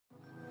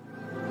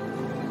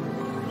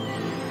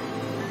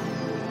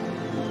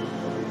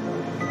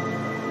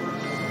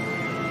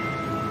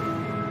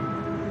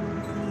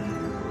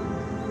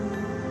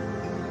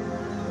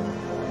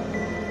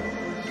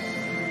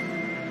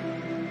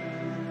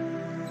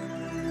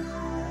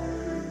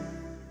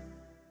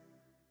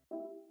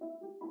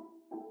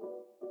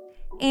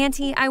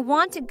Auntie, I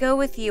want to go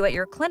with you at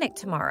your clinic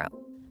tomorrow.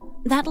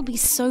 That'll be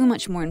so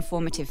much more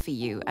informative for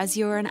you as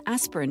you're an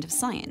aspirant of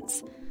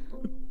science.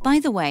 By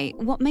the way,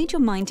 what made your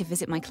mind to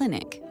visit my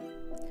clinic?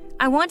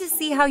 I want to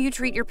see how you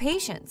treat your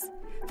patients.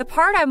 The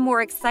part I'm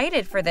more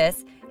excited for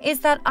this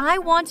is that I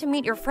want to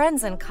meet your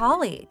friends and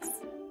colleagues.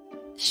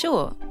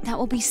 Sure, that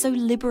will be so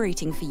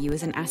liberating for you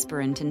as an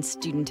aspirant and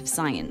student of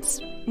science.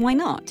 Why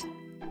not?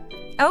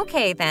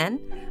 Okay then,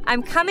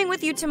 I'm coming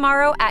with you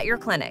tomorrow at your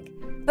clinic.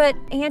 But,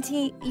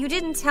 Auntie, you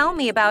didn't tell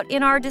me about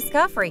NR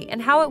discovery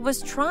and how it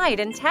was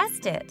tried and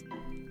tested.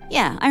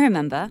 Yeah, I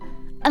remember.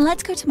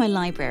 Let's go to my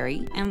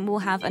library and we'll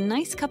have a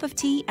nice cup of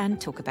tea and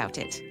talk about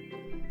it.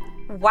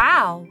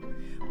 Wow!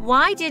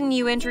 Why didn't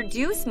you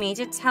introduce me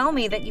to tell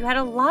me that you had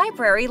a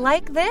library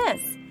like this?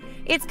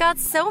 It's got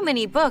so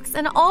many books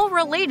and all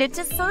related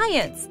to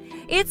science.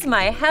 It's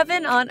my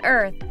heaven on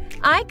earth.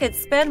 I could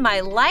spend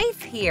my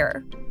life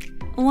here.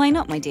 Why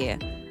not, my dear?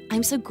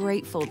 I'm so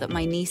grateful that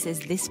my niece is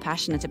this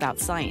passionate about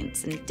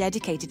science and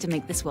dedicated to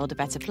make this world a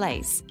better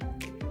place.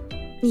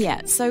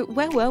 Yeah, so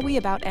where were we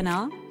about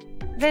NR?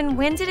 Then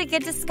when did it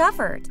get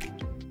discovered?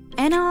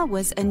 NR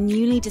was a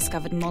newly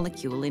discovered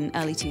molecule in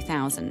early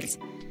 2000s.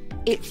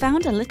 It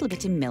found a little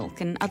bit in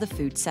milk and other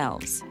food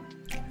cells.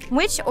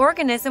 Which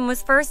organism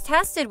was first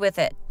tested with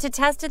it to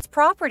test its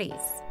properties?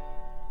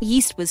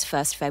 Yeast was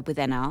first fed with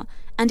NR,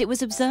 and it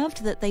was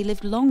observed that they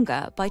lived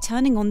longer by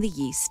turning on the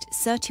yeast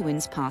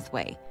Sirtuins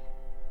pathway.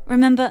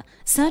 Remember,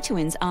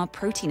 sirtuins are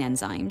protein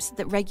enzymes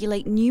that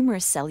regulate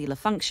numerous cellular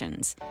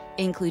functions,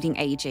 including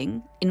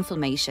aging,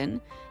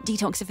 inflammation,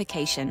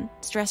 detoxification,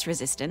 stress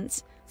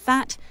resistance,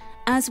 fat,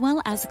 as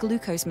well as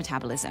glucose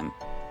metabolism.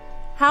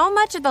 How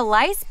much of the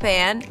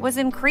lifespan was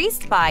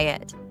increased by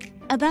it?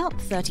 About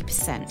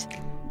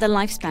 30%. The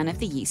lifespan of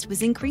the yeast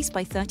was increased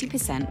by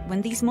 30%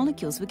 when these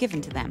molecules were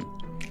given to them.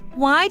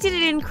 Why did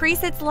it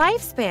increase its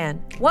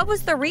lifespan? What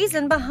was the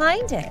reason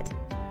behind it?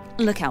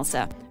 Look,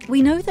 Elsa,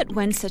 we know that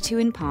when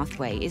sirtuin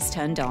pathway is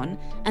turned on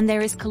and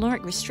there is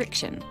caloric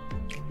restriction,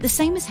 the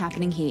same is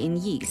happening here in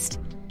yeast.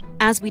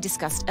 As we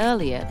discussed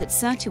earlier, that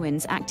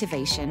sirtuins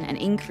activation and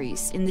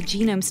increase in the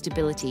genome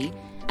stability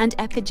and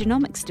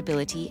epigenomic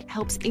stability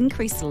helps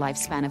increase the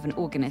lifespan of an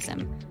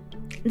organism.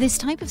 This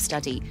type of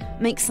study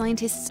makes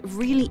scientists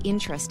really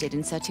interested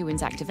in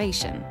sirtuins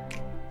activation.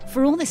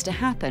 For all this to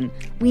happen,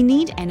 we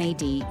need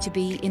NAD to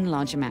be in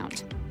large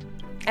amount.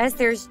 As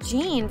there's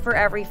gene for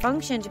every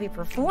function to be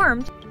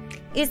performed,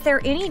 is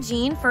there any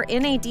gene for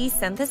NAD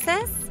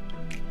synthesis?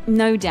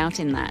 No doubt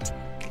in that.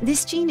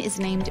 This gene is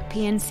named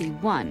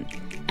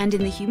PNC1, and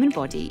in the human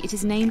body it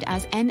is named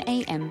as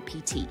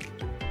NAMPT.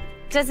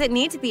 Does it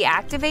need to be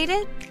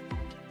activated?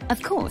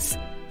 Of course.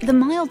 The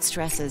mild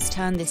stressors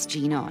turn this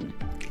gene on.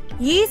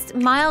 Yeast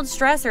mild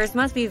stressors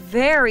must be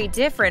very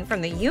different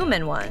from the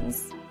human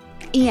ones.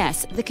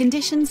 Yes, the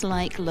conditions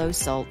like low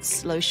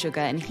salts, low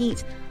sugar, and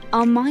heat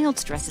are mild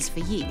stressors for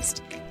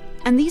yeast,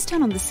 and these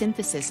turn on the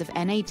synthesis of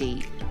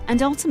NAD,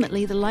 and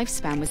ultimately the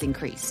lifespan was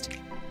increased.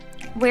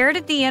 Where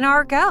did the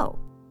NR go?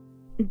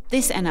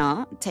 This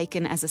NR,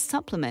 taken as a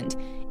supplement,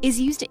 is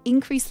used to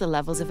increase the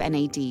levels of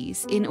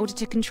NADs in order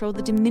to control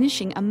the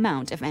diminishing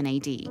amount of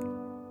NAD.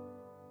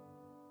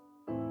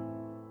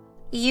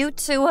 You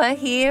two are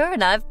here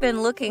and I've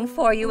been looking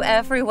for you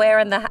everywhere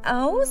in the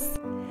house?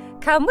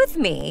 Come with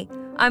me.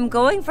 I'm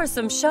going for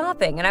some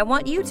shopping and I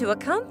want you to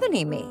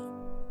accompany me.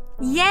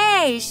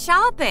 Yay,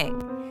 shopping!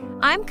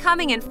 I'm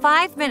coming in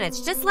 5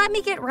 minutes. Just let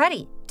me get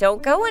ready.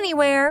 Don't go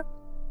anywhere.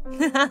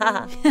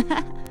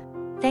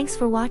 Thanks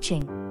for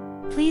watching.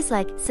 Please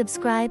like,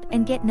 subscribe,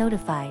 and get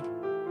notified.